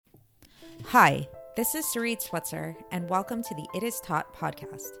Hi, this is Sarit Switzer, and welcome to the It Is Taught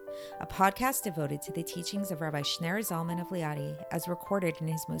podcast, a podcast devoted to the teachings of Rabbi Shneur Zalman of Liadi as recorded in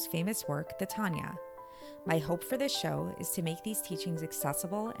his most famous work, the Tanya. My hope for this show is to make these teachings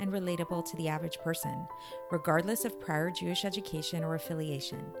accessible and relatable to the average person, regardless of prior Jewish education or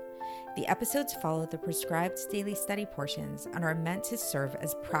affiliation. The episodes follow the prescribed daily study portions and are meant to serve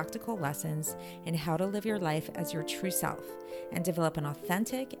as practical lessons in how to live your life as your true self and develop an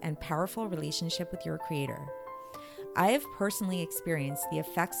authentic and powerful relationship with your Creator. I have personally experienced the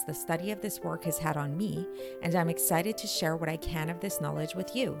effects the study of this work has had on me, and I'm excited to share what I can of this knowledge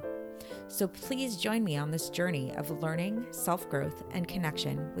with you. So please join me on this journey of learning, self-growth, and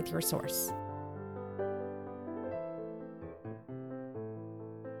connection with your source.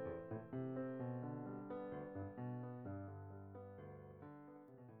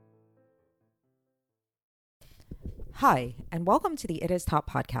 Hi, and welcome to the It Is Taught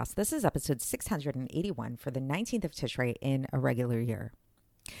podcast. This is episode 681 for the 19th of Tishrei in a regular year.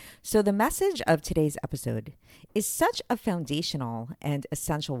 So the message of today's episode is such a foundational and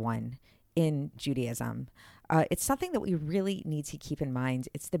essential one in Judaism. It's something that we really need to keep in mind.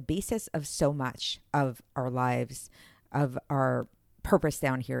 It's the basis of so much of our lives, of our purpose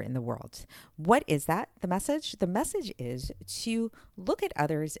down here in the world. What is that? The message? The message is to look at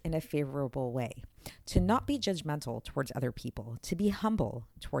others in a favorable way, to not be judgmental towards other people, to be humble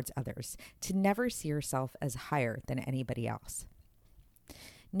towards others, to never see yourself as higher than anybody else.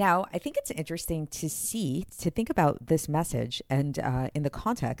 Now, I think it's interesting to think about this message and in the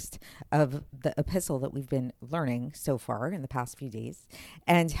context of the epistle that we've been learning so far in the past few days,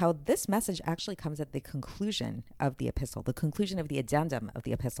 and how this message actually comes at the conclusion of the epistle, the conclusion of the addendum of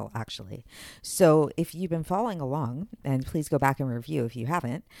the epistle, actually. So if you've been following along, and please go back and review if you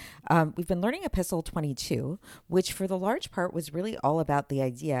haven't, we've been learning epistle 22, which for the large part was really all about the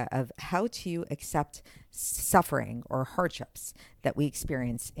idea of how to accept suffering or hardships that we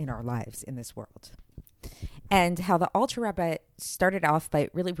experience in our lives in this world. And how the Alter Rebbe started off by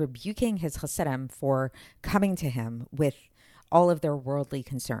really rebuking his Hasidim for coming to him with all of their worldly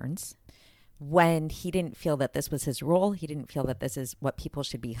concerns when he didn't feel that this was his role. He didn't feel that this is what people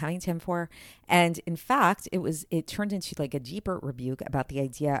should be coming to him for. And in fact, it turned into like a deeper rebuke about the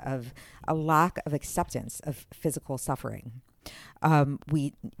idea of a lack of acceptance of physical suffering.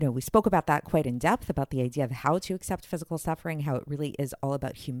 We spoke about that quite in depth, about the idea of how to accept physical suffering, how it really is all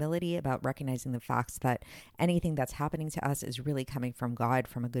about humility, about recognizing the facts that anything that's happening to us is really coming from God,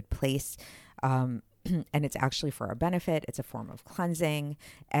 from a good place. And it's actually for our benefit. It's a form of cleansing,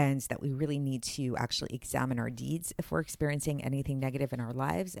 and that we really need to actually examine our deeds if we're experiencing anything negative in our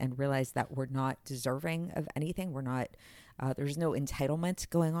lives and realize that we're not deserving of anything. There's no entitlement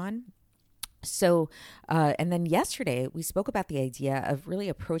going on. So, and then yesterday we spoke about the idea of really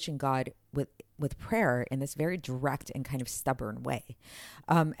approaching God with prayer in this very direct and kind of stubborn way.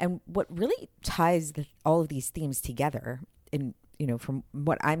 And what really ties all of these themes together from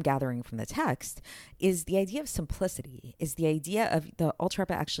what I'm gathering from the text is the idea of simplicity, is the idea of the Alter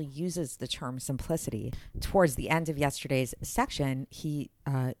Rebbe actually uses the term simplicity. Towards the end of yesterday's section, he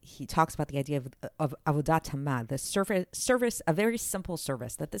talks about the idea of avodat tamah, the service, a very simple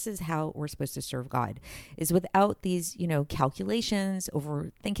service, that this is how we're supposed to serve God, is without these, calculations,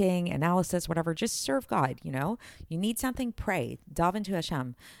 overthinking, analysis, whatever. Just serve God, You need something, pray, daven to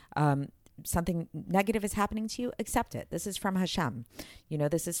Hashem. Something negative is happening to you, accept it. This is from Hashem.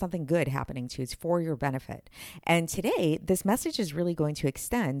 This is something good happening to you. It's for your benefit. And today, this message is really going to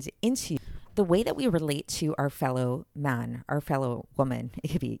extend into the way that we relate to our fellow man, our fellow woman. It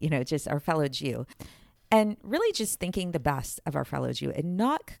could be, just our fellow Jew. And really just thinking the best of our fellow Jew and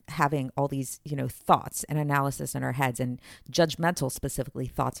not having all these, thoughts and analysis in our heads and judgmental, specifically,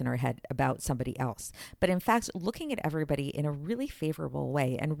 thoughts in our head about somebody else. But in fact, looking at everybody in a really favorable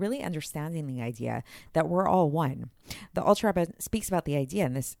way and really understanding the idea that we're all one. The Alter Rebbe speaks about the idea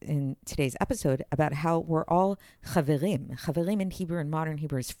in today's episode about how we're all chaverim. Chaverim in Hebrew, in modern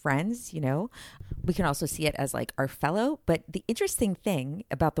Hebrew, is friends, We can also see it as like our fellow. But the interesting thing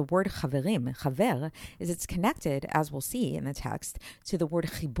about the word chaverim, chaver, is it's connected, as we'll see in the text, to the word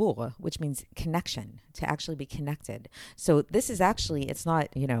chibur, which means connection, to actually be connected. So this is actually, it's not,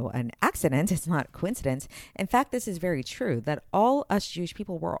 an accident. It's not a coincidence. In fact, this is very true, that all us Jewish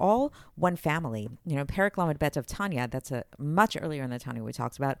people, we're all one family. Perek Lamed Bet of Tanya, that's a much earlier in the Tanya, we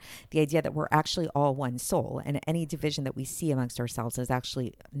talked about the idea that we're actually all one soul, and any division that we see amongst ourselves is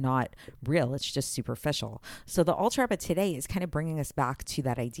actually not real. It's just superficial. So the Alter Rebbe today is kind of bringing us back to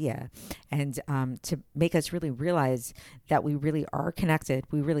that idea, and to make us really realize that we really are connected,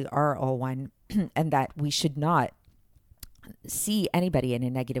 we really are all one, and that we should not see anybody in a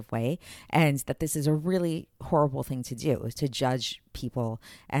negative way, and that this is a really horrible thing to do, is to judge people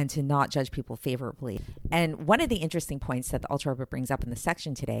and to not judge people favorably. And one of the interesting points that the Alter Rebbe brings up in the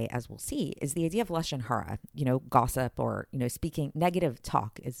section today, as we'll see, is the idea of lashon hara, gossip, or, speaking negative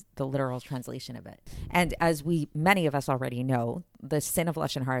talk is the literal translation of it. And as many of us already know, the sin of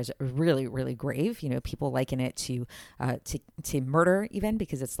lashon hara is really, really grave. People liken it to murder, even,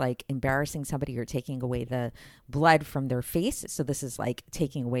 because it's like embarrassing somebody or taking away the blood from their face. So this is like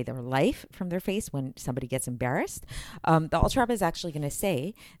taking away their life from their face when somebody gets embarrassed. The Alter Rebbe is actually going to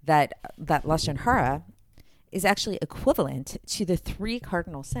say that lashon hara is actually equivalent to the 3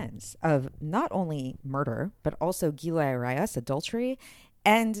 cardinal sins of not only murder, but also gilui arayos, adultery,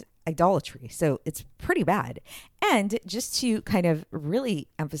 and idolatry. So it's pretty bad. And just to kind of really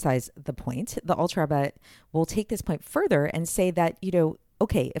emphasize the point, the Alter Rebbe will take this point further and say that,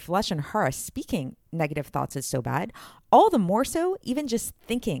 okay, if lashon hara, speaking negative thoughts, is so bad, all the more so even just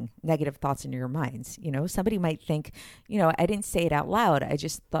thinking negative thoughts in your minds. Somebody might think, I didn't say it out loud, I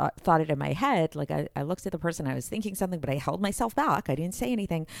just thought it in my head. Like I looked at the person, I was thinking something, but I held myself back, I didn't say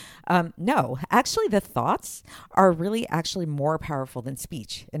anything. No, actually the thoughts are really actually more powerful than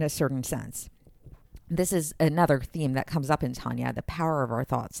speech in a certain sense. This is another theme that comes up in Tanya, the power of our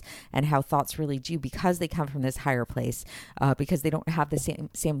thoughts, and how thoughts really do, because they come from this higher place, because they don't have the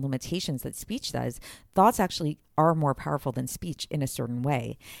same limitations that speech does. Thoughts actually are more powerful than speech in a certain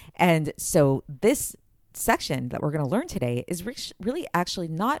way. And so this section that we're going to learn today is really actually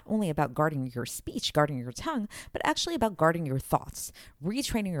not only about guarding your speech, guarding your tongue, but actually about guarding your thoughts,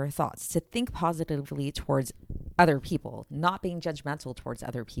 retraining your thoughts to think positively towards other people, not being judgmental towards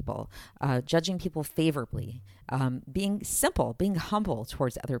other people, judging people favorably, being simple, being humble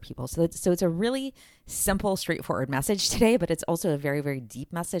towards other people. So it's a really simple, straightforward message today, but it's also a very, very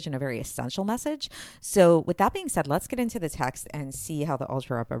deep message and a very essential message. So with that being said, let's get into the text and see how the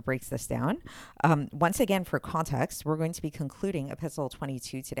Alter Rebbe breaks this down. Once again, for context, we're going to be concluding Epistle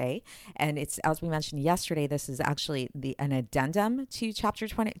 22 today. And it's, as we mentioned yesterday, this is actually an addendum to chapter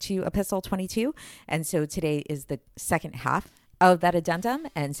 20, to Epistle 22. And so today is the second half of that addendum.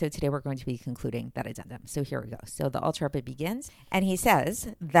 And so today we're going to be concluding that addendum. So here we go. So the Alter Rebbe begins, and he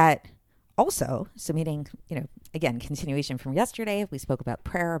says that also, so meaning, again, continuation from yesterday, we spoke about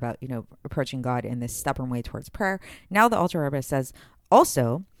prayer, about, approaching God in this stubborn way towards prayer. Now the Alter Rebbe says,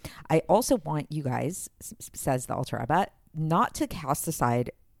 also, I also want you guys, says the Alter Rebbe, not to cast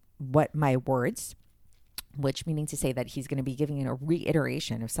aside what my words, which meaning to say that he's going to be giving a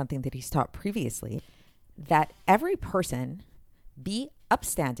reiteration of something that he's taught previously, that every person be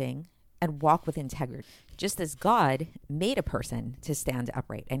upstanding and walk with integrity, just as God made a person to stand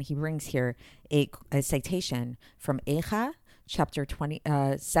upright. And he brings here a citation from Eicha, chapter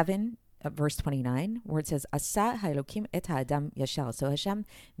 7, verse 29, where it says, Asa Haelokim et ha'adam yashar. So Hashem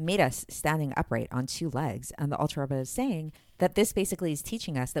made us standing upright on 2 legs. And the Alter Rebbe is saying that this basically is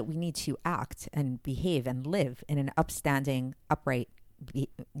teaching us that we need to act and behave and live in an upstanding, upright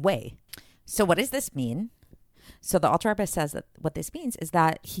way. So what does this mean? So the Alter Rebbe says that what this means is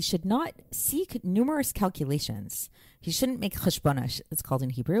that he should not seek numerous calculations. He shouldn't make cheshbonash, it's called in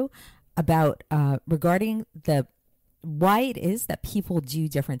Hebrew, about regarding why it is that people do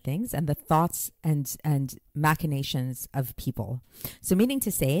different things and the thoughts and machinations of people. So meaning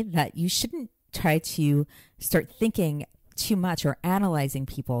to say that you shouldn't try to start thinking too much or analyzing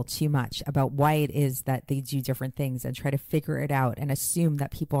people too much about why it is that they do different things and try to figure it out and assume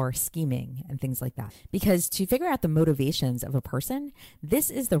that people are scheming and things like that. Because to figure out the motivations of a person, this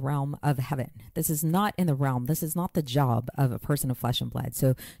is the realm of heaven. This is not in the realm. This is not the job of a person of flesh and blood.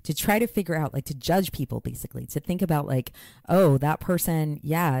 So to try to figure out, like to judge people, basically, to think about like, oh, that person,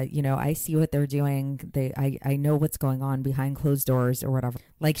 yeah, I see what they're doing. I know what's going on behind closed doors or whatever.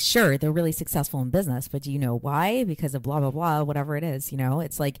 Like, sure, they're really successful in business, but do you know why? Because of blah, blah, blah, whatever it is,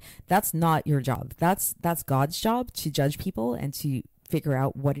 it's like, that's not your job. That's God's job to judge people and to figure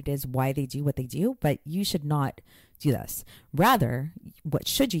out what it is, why they do what they do, but you should not do this. Rather, what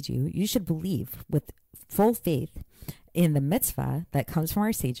should you do? You should believe with full faith in the mitzvah that comes from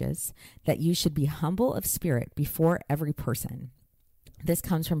our sages, that you should be humble of spirit before every person. This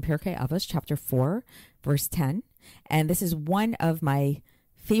comes from Pirkei Avos, chapter 4, verse 10. And this is one of my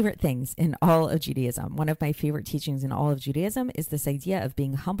favorite things in all of Judaism. One of my favorite teachings in all of Judaism is this idea of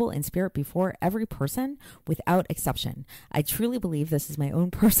being humble in spirit before every person without exception. I truly believe, this is my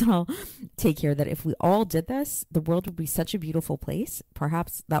own personal take here, that if we all did this, the world would be such a beautiful place.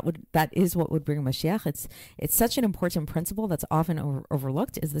 Perhaps that is what would bring Mashiach. It's such an important principle that's often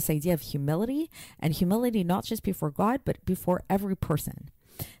overlooked, is this idea of humility, and humility not just before God, but before every person.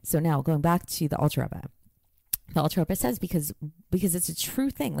 So now going back to the Alter Rebbe. the Alter Rebbe says because it's a true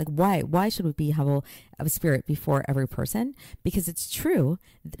thing. Like why should we be have a spirit before every person? Because it's true.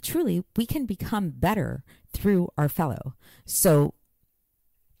 Truly, we can become better through our fellow. So.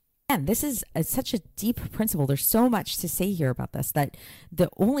 And this is such a deep principle. There's so much to say here about this, that the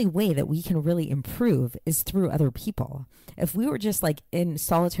only way that we can really improve is through other people. If we were just like in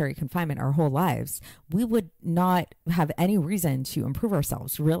solitary confinement our whole lives, we would not have any reason to improve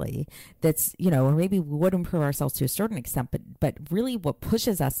ourselves, really. That's, or maybe we would improve ourselves to a certain extent, but really what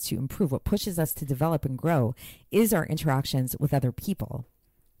pushes us to improve, what pushes us to develop and grow is our interactions with other people.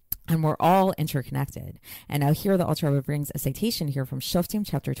 And we're all interconnected. And now here the Alter Rebbe brings a citation here from Shoftim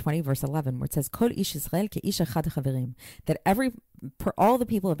chapter 20, verse 11, where it says, Kol ish Yisrael ke'ish echad chaverim, that all the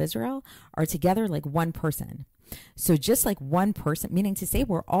people of Israel are together like one person. So just like one person, meaning to say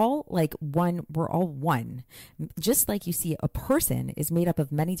we're all like one, we're all one. Just like you see a person is made up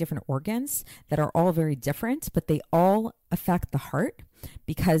of many different organs that are all very different, but they all affect the heart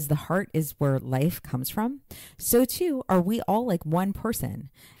because the heart is where life comes from. So too are we all like one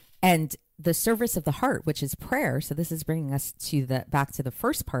person. And the service of the heart, which is prayer, so this is bringing us back to the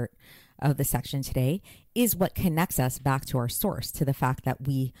first part of the section today, is what connects us back to our source, to the fact that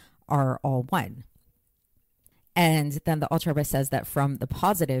we are all one. And then the Alter Rebbe says that from the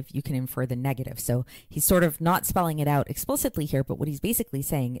positive, you can infer the negative. So he's sort of not spelling it out explicitly here, but what he's basically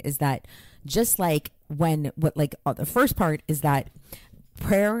saying is that just like the first part is that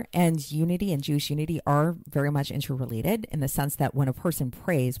prayer and unity and Jewish unity are very much interrelated in the sense that when a person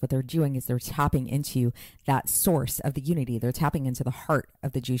prays, what they're doing is they're tapping into that source of the unity. They're tapping into the heart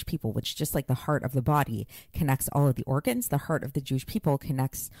of the Jewish people, which just like the heart of the body connects all of the organs, the heart of the Jewish people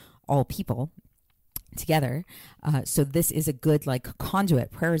connects all people together. So this is a good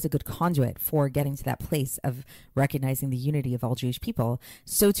conduit. Prayer is a good conduit for getting to that place of recognizing the unity of all Jewish people.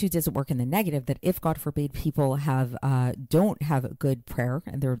 So too does it work in the negative, that if God forbid people don't have a good prayer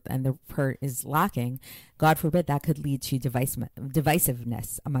and their prayer is lacking, God forbid that could lead to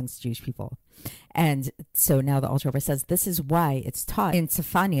divisiveness amongst Jewish people. And so now the Alter Rebbe says this is why it's taught in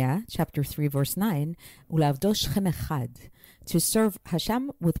Tzefania chapter 3 verse 9, Ulavdo Shechem Echad, to serve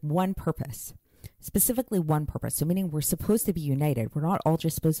Hashem with one purpose. Specifically one purpose. So meaning we're supposed to be united. We're not all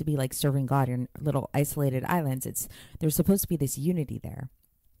just supposed to be like serving God in little isolated islands. There's supposed to be this unity there.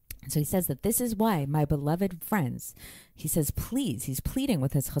 So he says that this is why, my beloved friends, he says, please, he's pleading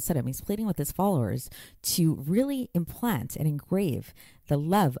with his chassidim, he's pleading with his followers to really implant and engrave the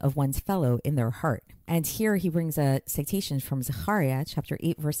love of one's fellow in their heart. And here he brings a citation from Zechariah chapter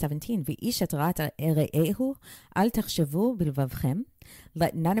 8 verse 17.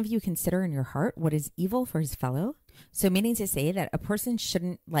 Let none of you consider in your heart what is evil for his fellow. So meaning to say that a person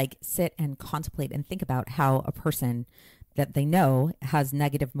shouldn't sit and contemplate and think about how a person that they know has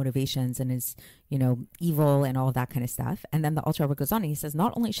negative motivations and is, evil and all of that kind of stuff. And then the Alter Rebbe goes on and he says,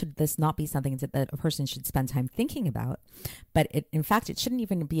 not only should this not be something that a person should spend time thinking about, but in fact, it shouldn't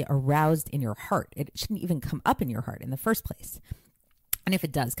even be aroused in your heart. It shouldn't even come up in your heart in the first place. And if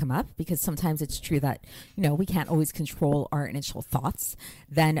it does come up, because sometimes it's true that, we can't always control our initial thoughts,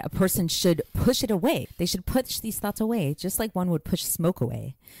 then a person should push it away. They should push these thoughts away, just like one would push smoke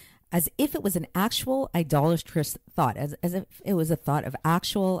away, as if it was an actual idolatrous thought, as if it was a thought of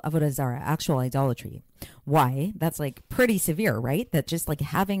actual avodah zarah, actual idolatry. Why? That's pretty severe, right? That just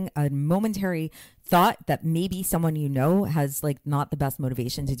having a momentary thought that maybe someone has not the best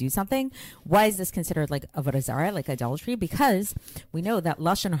motivation to do something. Why is this considered avodah zarah, idolatry? Because we know that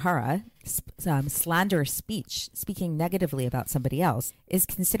lashon hara, slanderous speech, speaking negatively about somebody else, is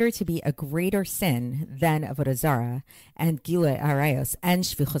considered to be a greater sin than avodah zarah and gilui arayos and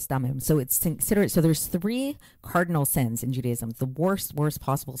shvichus damim. So it's considered. So there's 3 cardinal sins in Judaism, the worst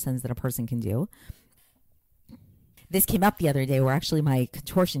possible sins that a person can do. This came up the other day where actually my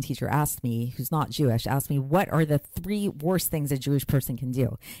contortion teacher asked me, who's not Jewish, asked me, what are the 3 worst things a Jewish person can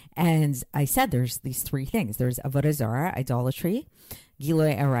do? And I said there's these 3 things. There's avodah zarah, idolatry,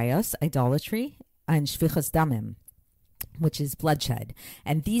 gilui arayos, idolatry, and shvichus damim, which is bloodshed.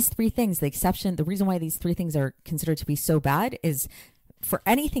 And these 3 things, the reason why these 3 things are considered to be so bad is for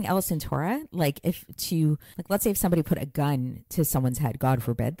anything else in Torah, let's say if somebody put a gun to someone's head, God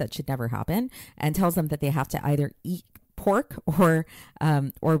forbid, that should never happen, and tells them that they have to either eat pork or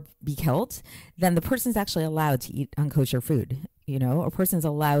be killed, then the person's actually allowed to eat unkosher food. A person's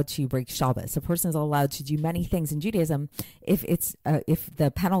allowed to break Shabbos. A person's allowed to do many things in Judaism if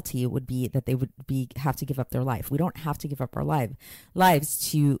the penalty would be that they would have to give up their life. We don't have to give up our lives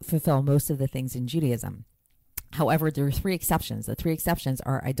to fulfill most of the things in Judaism. However, there are 3 exceptions. The 3 exceptions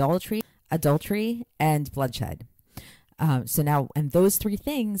are idolatry, adultery, and bloodshed. So now, and those three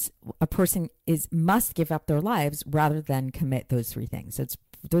things, a person must give up their lives rather than commit those three things. So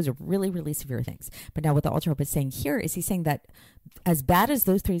those are really, really severe things. But now what the Alter Rebbe is saying here is he's saying that as bad as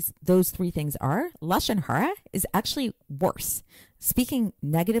those three things are, Lashon Hara is actually worse. Speaking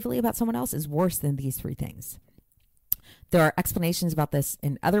negatively about someone else is worse than these three things. There are explanations about this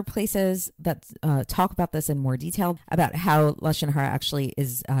in other places that talk about this in more detail, about how Lashon Hara actually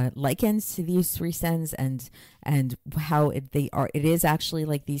is likened to these three sins, and how it is actually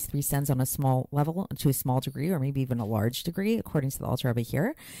like these three sins on a small level, to a small degree, or maybe even a large degree, according to the Alter Rebbe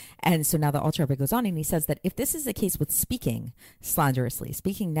here. And so now the Alter Rebbe goes on and he says that if this is the case with speaking slanderously,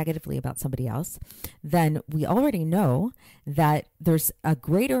 speaking negatively about somebody else, then we already know that there's a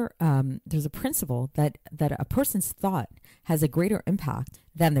principle that a person's thought has a greater impact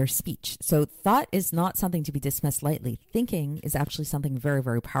than their speech. So thought is not something to be dismissed lightly. Thinking is actually something very,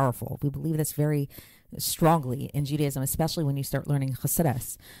 very powerful. We believe this very strongly in Judaism, especially when you start learning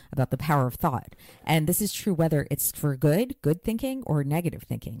Chassidus about the power of thought. And this is true whether it's for good thinking, or negative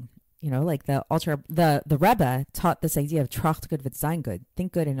thinking. Like the Rebbe taught this idea of tracht good with sein good,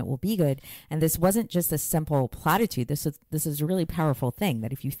 think good and it will be good. And this wasn't just a simple platitude. This is a really powerful thing,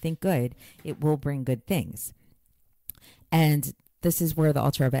 that if you think good, it will bring good things. And this is where the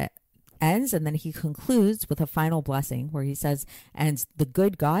Alter Rebbe ends, and then he concludes with a final blessing where he says, and the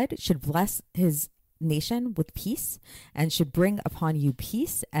good God should bless his nation with peace, and should bring upon you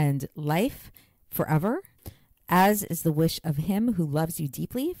peace and life forever, as is the wish of him who loves you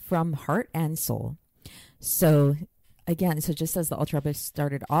deeply from heart and soul. So again, just as the Alter Rebbe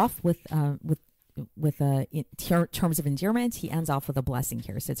started off with terms of endearment, he ends off with a blessing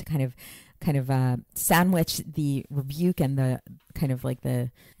here. So it's a kind of sandwich the rebuke and the kind of like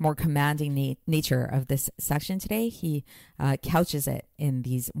the more commanding nature of this section today. He couches it in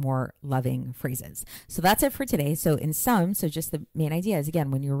these more loving phrases. So that's it for today. So in sum, just the main idea is,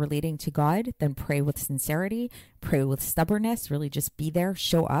 again, when you're relating to God, then pray with sincerity, pray with stubbornness, really just be there,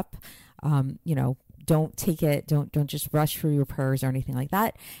 show up. Don't just rush through your prayers or anything like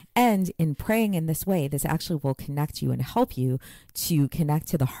that. And in praying in this way, this actually will connect you and help you to connect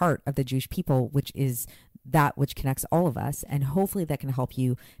to the heart of the Jewish people, which is that which connects all of us. And hopefully that can help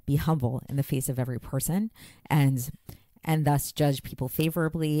you be humble in the face of every person, and thus judge people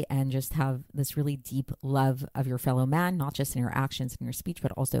favorably, and just have this really deep love of your fellow man, not just in your actions and your speech,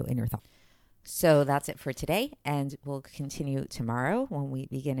 but also in your thoughts. So that's it for today, and we'll continue tomorrow when we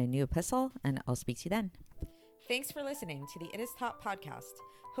begin a new epistle, and I'll speak to you then. Thanks for listening to the It Is Taught podcast,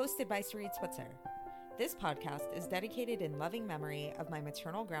 hosted by Sarit Switzer. This podcast is dedicated in loving memory of my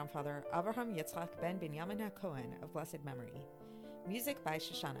maternal grandfather, Avraham Yitzchak ben Binyamin HaKohen of blessed memory. Music by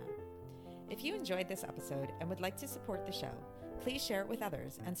Shoshana. If you enjoyed this episode and would like to support the show, please share it with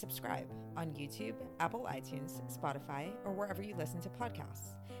others and subscribe on YouTube, Apple iTunes, Spotify, or wherever you listen to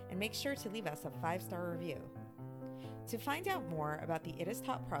podcasts. And make sure to leave us a 5-star review. To find out more about the It Is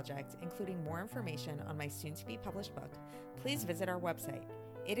Taught project, including more information on my soon-to-be published book, please visit our website,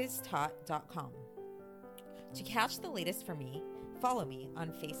 itistaught.com. To catch the latest from me, follow me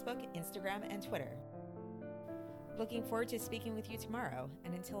on Facebook, Instagram, and Twitter. Looking forward to speaking with you tomorrow,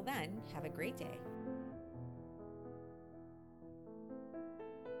 and until then, have a great day.